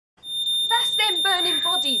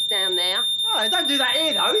down there. Oh, they don't do that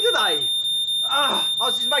here, though, do they? Ah, I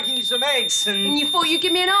was just making you some eggs and... And you thought you'd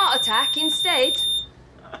give me an heart attack instead?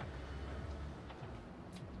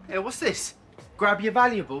 Yeah, what's this? Grab your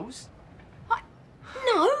valuables?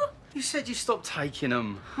 No. You said you stopped taking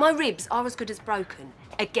them. My ribs are as good as broken.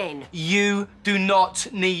 Again. You do not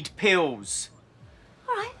need pills.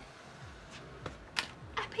 All right.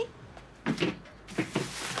 Happy?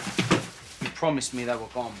 You promised me they were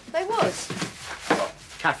gone. They was.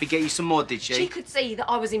 Kathy get you some more, did she? She could see that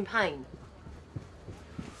I was in pain.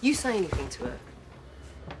 You say anything to her?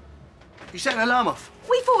 You set an alarm off?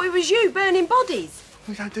 We thought it was you burning bodies.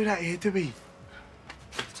 We don't do that here, do we?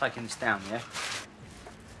 Taking this down, yeah?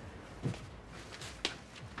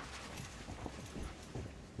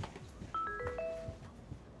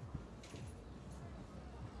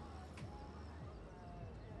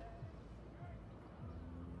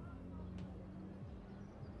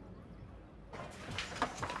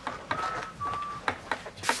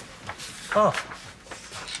 Oh.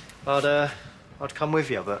 I'd come with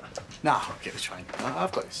you, but... No, I'll get the train.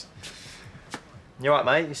 I've got this. You all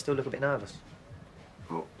right, mate? You still look a bit nervous.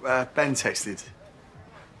 Well, Ben texted.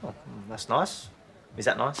 Oh, that's nice. Is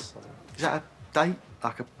that nice? Is that a date?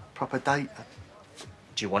 Like a proper date?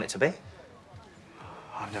 Do you want it to be?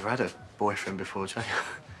 I've never had a boyfriend before, Jay.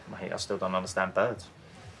 Mate, I still don't understand birds.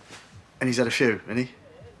 And he's had a few, hasn't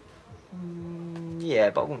he?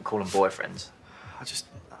 Yeah, but I wouldn't call them boyfriends. I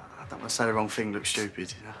don't want to say the wrong thing, look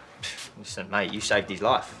stupid, you know? Listen, mate, you saved his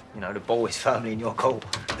life. You know, the ball is firmly in your court.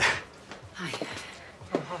 Hi.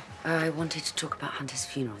 I wanted to talk about Hunter's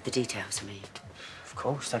funeral, the details, I mean. Of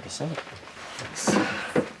course, take a seat.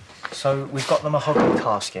 Thanks. So, we've got the mahogany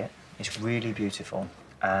casket. It's really beautiful.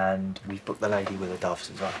 And we've booked the lady with the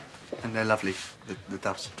doves as well. And they're lovely, the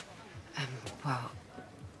doves. Well,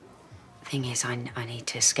 the thing is, I need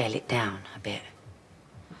to scale it down a bit.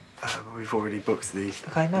 We've already booked the...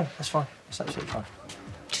 OK, no, that's fine. That's absolutely fine.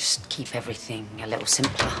 Just keep everything a little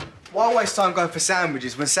simpler. Why waste time going for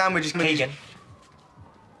sandwiches when sandwiches can... Keegan.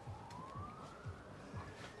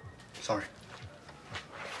 Sorry.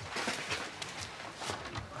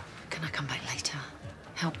 Can I come back later?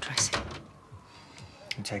 Help dressing.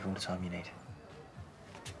 You take all the time you need.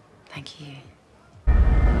 Thank you.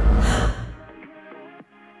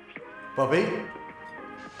 Bobby?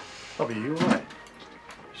 Bobby, you all right?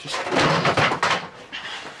 Just...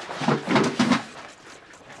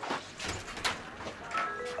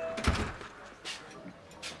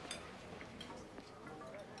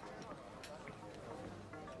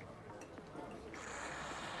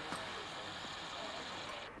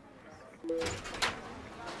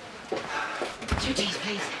 Two teas,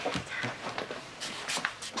 please.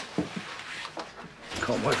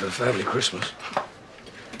 Can't wait for the family Christmas.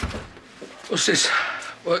 What's this?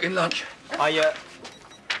 Working lunch?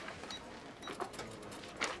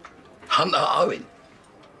 Hunter Owen.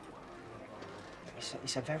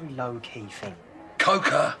 It's a very low-key thing.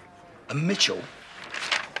 Coker and Mitchell.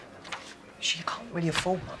 You can't really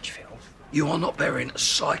afford much, Phil. You are not burying a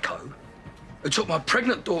psycho who took my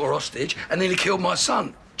pregnant daughter hostage and nearly killed my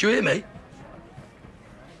son. Do you hear me?